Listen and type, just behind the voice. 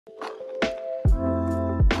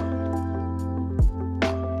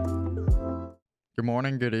Good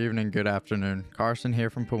morning, good evening, good afternoon. Carson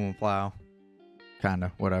here from PumaPlow.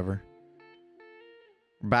 Kinda, whatever.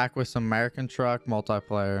 We're back with some American Truck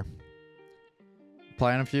multiplayer.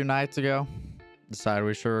 Playing a few nights ago. Decided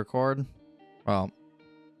we should record. Well,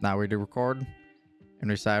 now we do record. And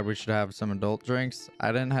we decided we should have some adult drinks.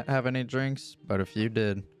 I didn't have any drinks, but if you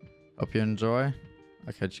did, hope you enjoy.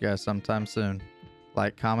 I'll catch you guys sometime soon.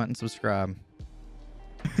 Like, comment, and subscribe.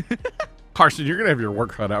 Carson, you're gonna have your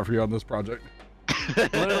work cut out for you on this project.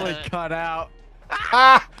 Literally cut out.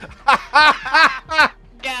 Got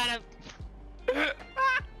him.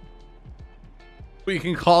 We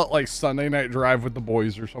can call it like Sunday night drive with the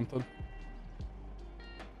boys or something.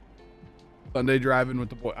 Sunday driving with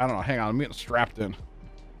the boys. I don't know. Hang on, I'm getting strapped in.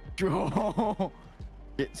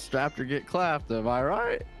 Get strapped or get clapped, am I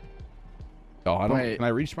right? Oh, I don't. Wait. Can I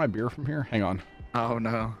reach my beer from here? Hang on. Oh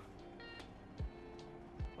no.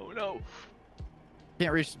 Oh no.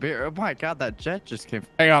 Can't reach the beer. Oh my god, that jet just came.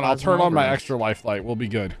 Hang on, I'll buzzing turn on over my us. extra life light. We'll be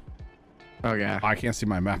good. Okay. I can't see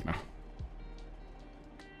my map now.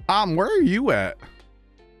 Where are you at?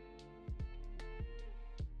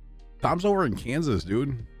 Tom's over in Kansas,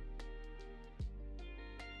 dude.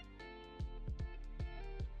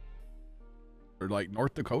 Or like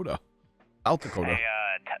North Dakota, South Dakota. Hey,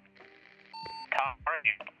 Tom,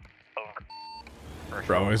 over.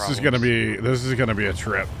 Bro, this is gonna be a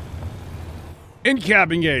trip. In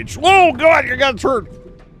cab engage. Whoa, God, you got turned.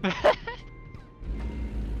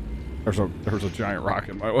 There's a giant rock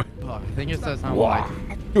in my way. Oh, I think it says I'm Wow.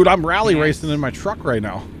 like, Dude, I'm rally racing in my truck right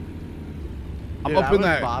now. I'm dude, up I in was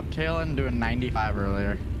that. bobtailing doing 95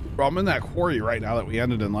 earlier. Bro, I'm in that quarry right now that we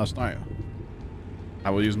ended in last night. I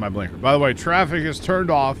will use my blinker. By the way, traffic is turned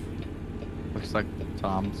off. Looks like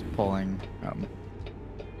Tom's pulling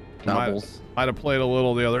doubles. Might have played a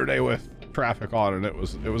little the other day with traffic on, and it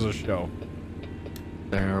was a show.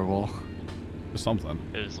 Terrible. It was something.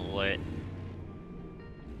 It was lit.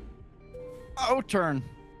 Oh, turn.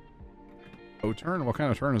 Oh, turn? What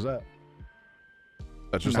kind of turn is that?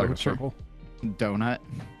 That's just No like a turn. circle? Donut.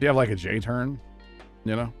 Do you have like a J turn?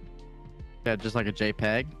 You know? Yeah, just like a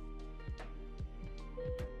JPEG.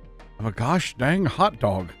 I'm a gosh dang hot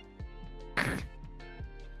dog. All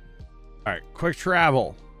right, quick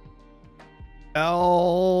travel.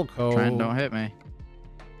 Elko. Try and don't hit me.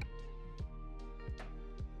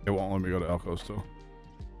 It won't let me go to Elko still.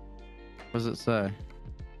 What does it say?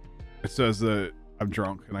 It says that I'm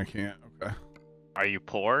drunk and I can't. Okay. Are you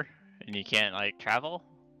poor and you can't like travel?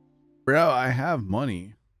 Bro, I have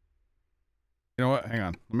money. You know what? Hang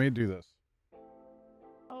on. Let me do this.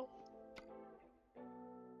 Oh.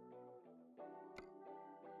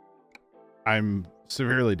 I'm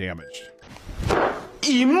severely damaged.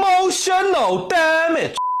 Emotional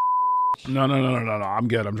damage. No. I'm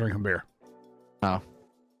good. I'm drinking beer. Oh.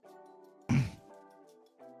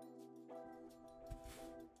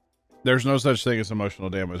 There's no such thing as emotional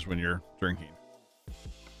damage when you're drinking.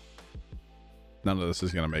 None of this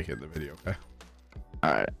is going to make it in the video, okay?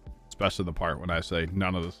 All right. Especially the part when I say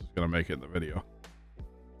none of this is going to make it in the video.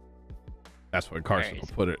 That's when Carson will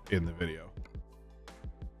put it in the video.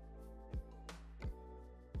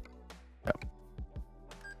 Yep.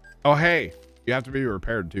 Oh, hey. You have to be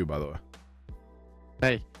repaired too, by the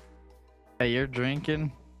way. Hey, you're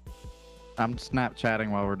drinking. I'm Snapchatting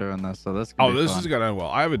while we're doing this, so this. Oh, this is going to end well.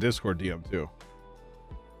 I have a Discord DM too.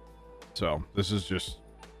 So this is just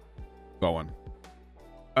going.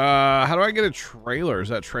 How do I get a trailer? Is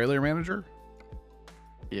that trailer manager?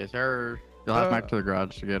 Yes, sir. You'll have back to the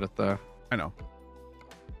garage to get it though. I know.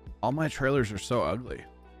 All my trailers are so ugly.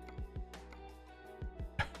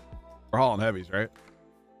 We're hauling heavies, right?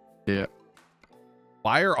 Yeah.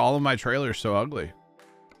 Why are all of my trailers so ugly?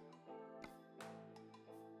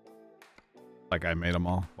 Like I made them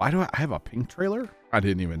all. Why do I have a pink trailer? I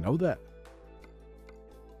didn't even know that.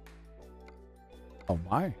 Oh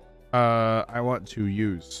my. I want to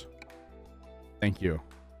use. Thank you.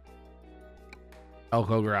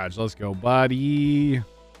 Elko Garage. Let's go, buddy.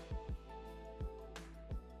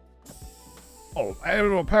 Oh, I have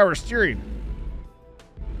no power steering.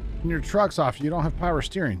 When your truck's off, you don't have power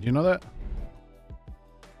steering. Do you know that?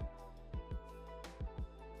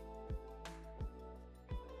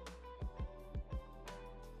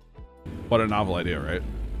 What a novel idea, right?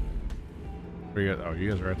 Where you guys? Oh, you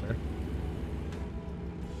guys are right there.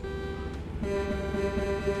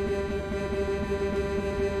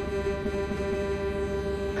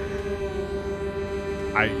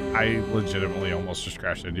 I legitimately almost just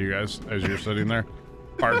crashed into you guys as you're sitting there.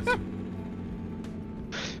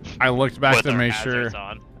 I looked back to make sure.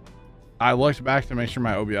 I looked back to make sure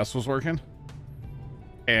my OBS was working,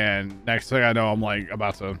 And next thing I know, I'm like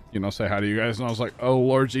about to, you know, say hi to you guys. And I was like, oh,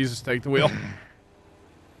 Lord Jesus, take the wheel. Can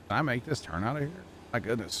I make this turn out of here? My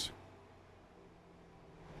goodness.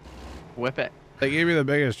 Whip it. They gave me the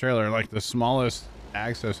biggest trailer, like the smallest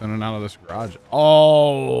access in and out of this garage.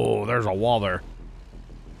 Oh, there's a wall there.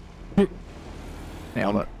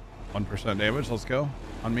 Nailed it. 1% damage. Let's go.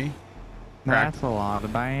 On me. That's a lot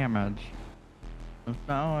of damage. It's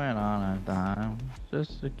going on a dime.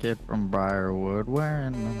 Just a kid from Briarwood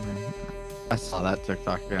wearing the... I saw that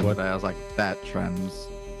TikTok the other day. I was like, that trends.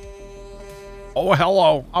 Oh,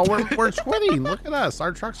 hello. Oh, we're twinning. Look at us.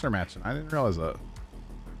 Our trucks are matching. I didn't realize that.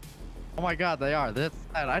 Oh my God, they are. That's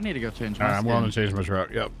sad. I need to go change my All right, I'm skin. willing to change my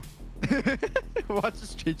truck. Yep. Watch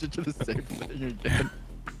us change it to the same thing again.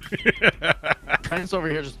 Trent's over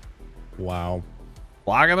here just... Wow.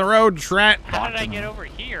 Blocking the road, Trent. How did I get over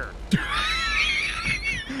here?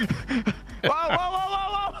 Whoa, whoa,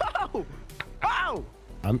 whoa, whoa, whoa, whoa!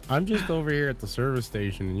 I'm just over here at the service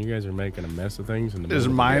station, and you guys are making a mess of things in the Just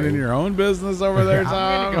middle of the minding day. your own business over there,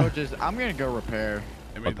 Tom. I'm gonna go repair.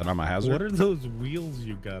 Put that on my hazard. What are those wheels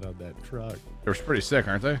you got on that truck? They're pretty sick,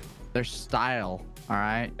 aren't they? Their style, all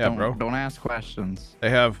right? Yeah, bro. Don't ask questions. They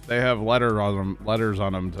have letters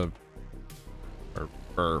on them to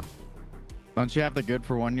for Don't you have the good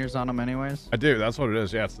for 1 years on them anyways? I do. That's what it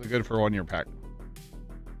is. Yeah, it's the good for 1 year pack.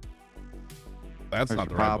 That's There's not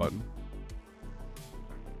the your right problem. button.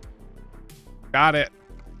 Got it.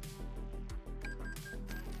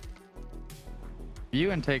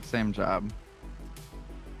 View and take same job.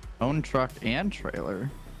 Own truck and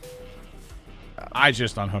trailer. I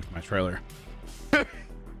just unhooked my trailer. I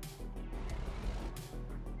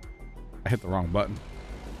hit the wrong button.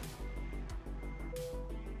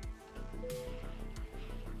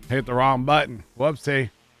 Hit the wrong button. Whoopsie.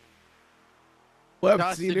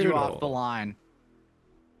 Dusted you off the line.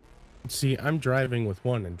 See, I'm driving with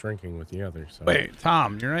one and drinking with the other. So Wait,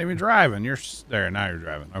 Tom, you're not even driving. You're there now. You're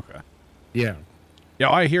driving. Okay. yeah, Yeah,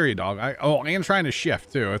 I hear you, dog. And trying to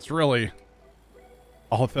shift too. It's really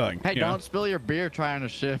a whole thing. Hey, you know? don't spill your beer trying to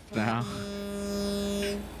shift now.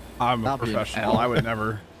 I'm a That'll be an professional. L. I would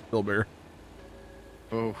never spill beer.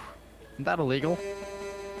 Oof. Isn't that illegal?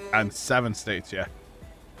 In 7 states, yeah,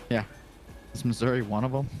 Yeah. Is Missouri one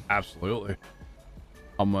of them? absolutely.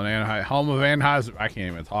 Home of Anheuser. I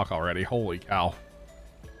can't even talk already. Holy cow!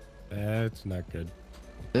 that's not good.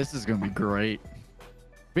 This is gonna be great.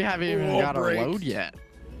 We haven't even got our brakes. load yet.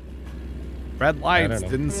 Red lights. don't know.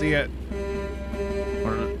 Didn't see it.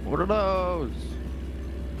 What are those?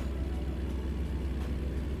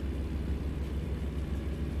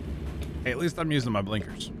 Hey, at least I'm using my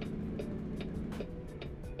blinkers.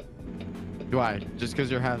 Do I? Just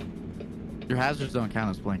because your hazards don't count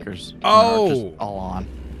as blinkers. Oh. They're just all on.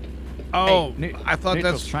 Oh, Hey, I thought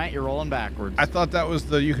neutrals, that's. Trent, you're rolling backwards. I thought that was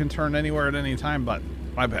the you can turn anywhere at any time button.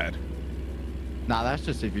 My bad. Nah, that's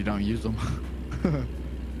just if you don't use them.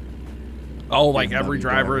 Oh, like every BMW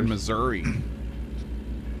driver in drivers. Missouri.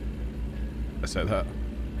 I said that.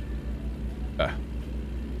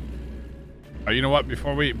 Oh, you know what?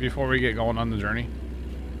 Before we get going on the journey.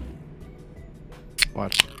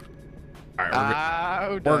 Watch. All right,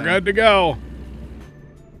 we're Done. good to go.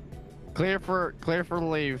 Clear for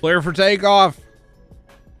leave. Clear for takeoff.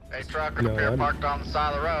 Hey, truck and No, a beer I'm- parked on the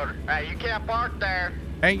side of the road. Hey, you can't park there.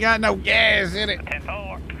 Ain't got no gas in it.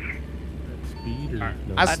 10-4. Speed or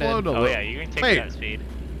no? I did. slowed a Oh little. yeah, you can take Wait. that speed.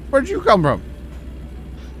 Where'd you come from?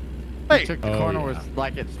 He Hey, took the Oh, corner yeah. with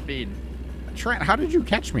like at speed. Trent, how did you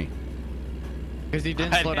catch me? Because he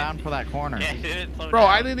didn't I slow didn't- down for that corner. Yeah, you didn't slow Bro, down.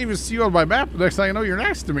 I didn't even see you on my map. Next thing I know, you're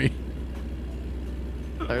next to me.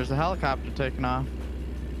 There's a helicopter taking off.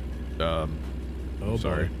 Oh,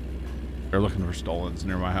 Sorry. boy. They're looking for stolens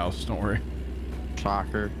near my house. Don't worry.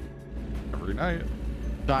 Shocker. Every night.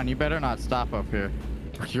 John, you better not stop up here.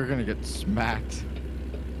 Or you're gonna get smacked.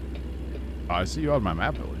 Oh, I see you on my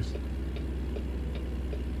map at least.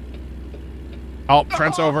 Oh,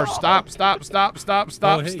 Trent's over. Stop, stop, stop, stop,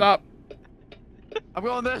 stop, hey. stop. I'm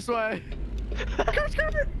going this way.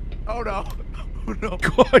 Oh no. Oh no.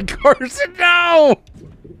 God, Carson, no!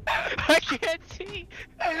 I can't see.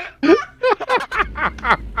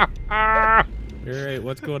 All right,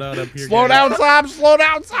 what's going on up here? Slow guys? down, Sam. Slow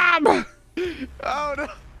down, Sam. Oh no.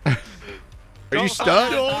 Are you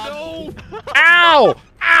stuck? No. Ow!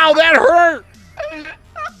 Ow, that hurt!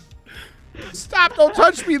 Stop, don't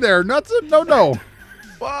touch me there. Nuts, no, no.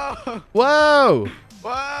 Whoa. Whoa.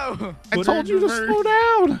 Whoa. I Put told her you in to reverse. slow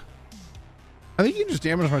down. I think you just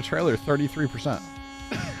damaged my trailer 33%.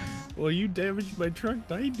 Well, you damaged my truck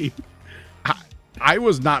 90. I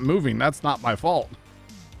was not moving. That's not my fault.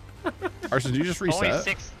 Carson, did you just Only reset?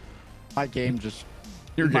 6. My game just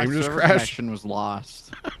Your My game just server crashed. connection was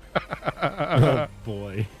lost. Oh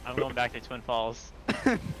boy. I'm going back to Twin Falls.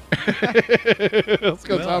 Let's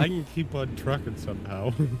go, Well, Tom. I can keep on trucking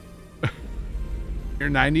somehow. You're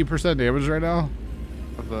 90% damage right now.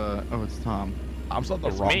 Oh, it's Tom. I'm on the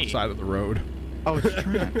It's wrong me. side of the road. Oh, it's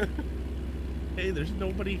Trent. Hey, there's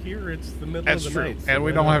nobody here. It's the middle That's of the true. night. so And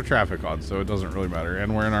we why don't not? have traffic on, so it doesn't really matter.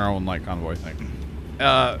 And we're in our own like convoy thing.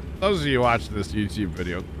 Those of you watching this YouTube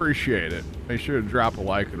video, appreciate it. Make sure to drop a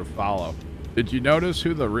like and a follow. Did you notice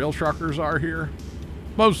who the real truckers are here?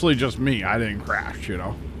 Mostly just me. I didn't crash, you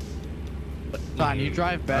know. Son, you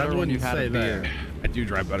drive I better when wouldn't you've had say a beer. that. I do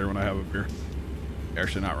drive better when I have a beer. You're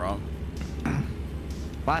actually not wrong.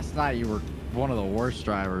 Last night you were one of the worst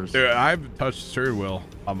drivers. Dude, I haven't touched the steering wheel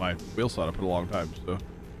on my wheel setup in a long time, so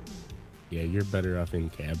Yeah, you're better off in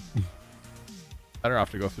cab. better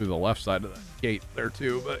off to go through the left side of that gate there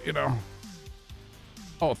too, but you know.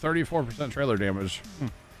 Oh, 34% trailer damage.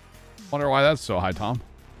 Wonder why that's so high, Tom.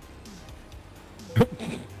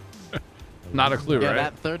 Not a clue, Yeah,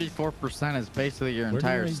 right? that 34% is basically your Where do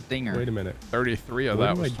entire I- stinger. Wait a minute. 33 of Where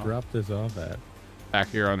that do I was Tom. drop this off at? Back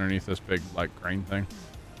here underneath this big like crane thing.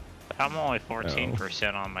 I'm only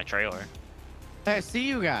 14% on my trailer. Hey, I see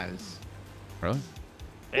you guys. Really?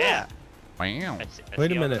 Yeah. Wow. I Wait see a on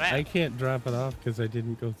the minute. map. I can't drop it off because I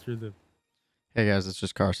didn't go through the. Hey guys, it's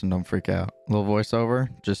just Carson. Don't freak out. Little voiceover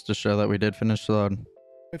just to show that we did finish the load.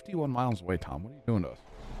 51 miles away, Tom. What are you doing to us?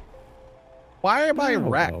 Why am I I don't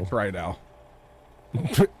wrecked know. right now?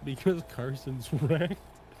 Because Carson's wrecked.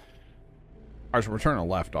 Alright, so we're turning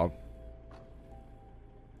left, dog.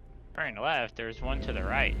 Turning left, there's one to the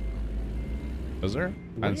right. Is there?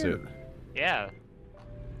 I didn't see it. Where? Yeah.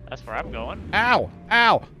 That's where I'm going. Ow!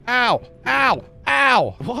 Ow! Ow! Ow!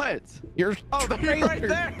 Ow! What? Here's Oh, they're right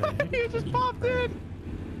there. You just popped in.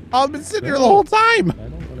 I've been sitting here the whole time. I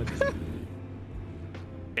don't want to. Okay,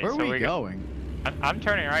 Where so are we go- going? I'm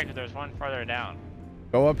turning right because there's one farther down.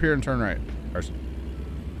 Go up here and turn right, Carson.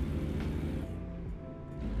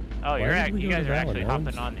 Oh, Why did we you go to guys are that one? actually That hopping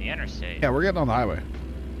one's- on the interstate. Yeah, we're getting on the highway.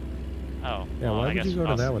 Oh. Yeah, well, why I would guess you go to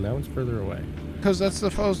I'll- that one? That one's further away. Because that's the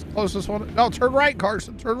closest one. No, turn right,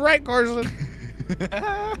 Carson. Turn right, Carson.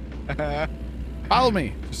 Follow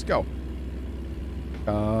me. Just go.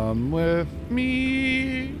 Come with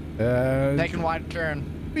me. As Taking wide turn.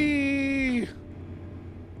 me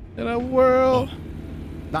in a world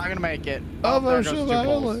Not gonna make it. of there goes two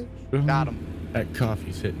poles. isolation. Got him. That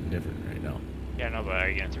coffee's hitting different right now. Yeah, no, but are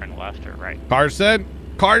you gonna turn left or right? Carson.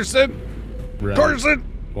 Carson. Right. Carson.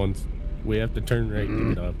 Once we have to turn right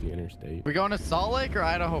to get off the interstate. We going to Salt Lake or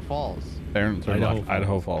Idaho Falls? There, turn Idaho left.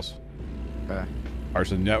 Idaho Falls. Okay.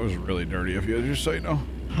 Carson, that was really dirty of you, just so you know.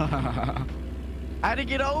 I had to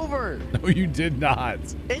get over. No, you did not.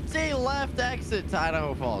 It's a left exit to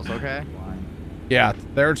Idaho Falls, okay? Yeah,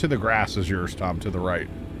 there to the grass is yours, Tom, to the right.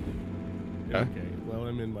 Okay. Okay. Well,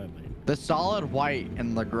 I'm in my lane. The solid white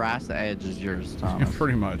and the grass edge is yours, Yeah, Thomas.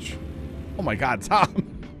 pretty much. Oh my God, Tom.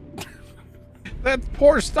 That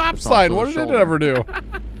poor stop It's sign. also What the did it shoulder. ever do?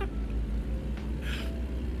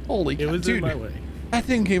 Holy It was dude, in my way. that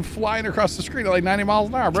thing came flying across the screen at like 90 miles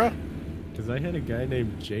an hour, bro. Because I had a guy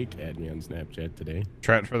named Jake add me on Snapchat today.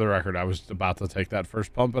 Trent, for the record, I was about to take that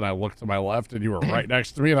first pump and I looked to my left and you were right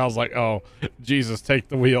next to me and I was like, oh, Jesus, take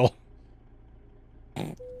the wheel.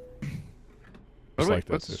 Just like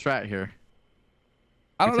What's the that, strat here?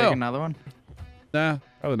 I We don't take know. another one? Nah,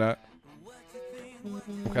 probably not.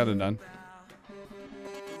 I'm kind of done.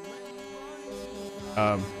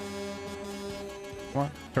 Come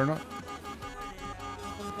on, turn on.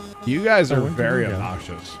 You guys Oh, are where'd you very go?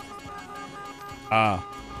 obnoxious. Oh,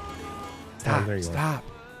 Stop, there you are. stop.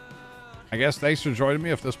 I guess thanks for joining me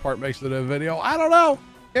if this part makes it a video. I don't know.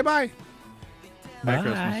 Okay, bye. Merry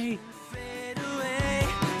Christmas.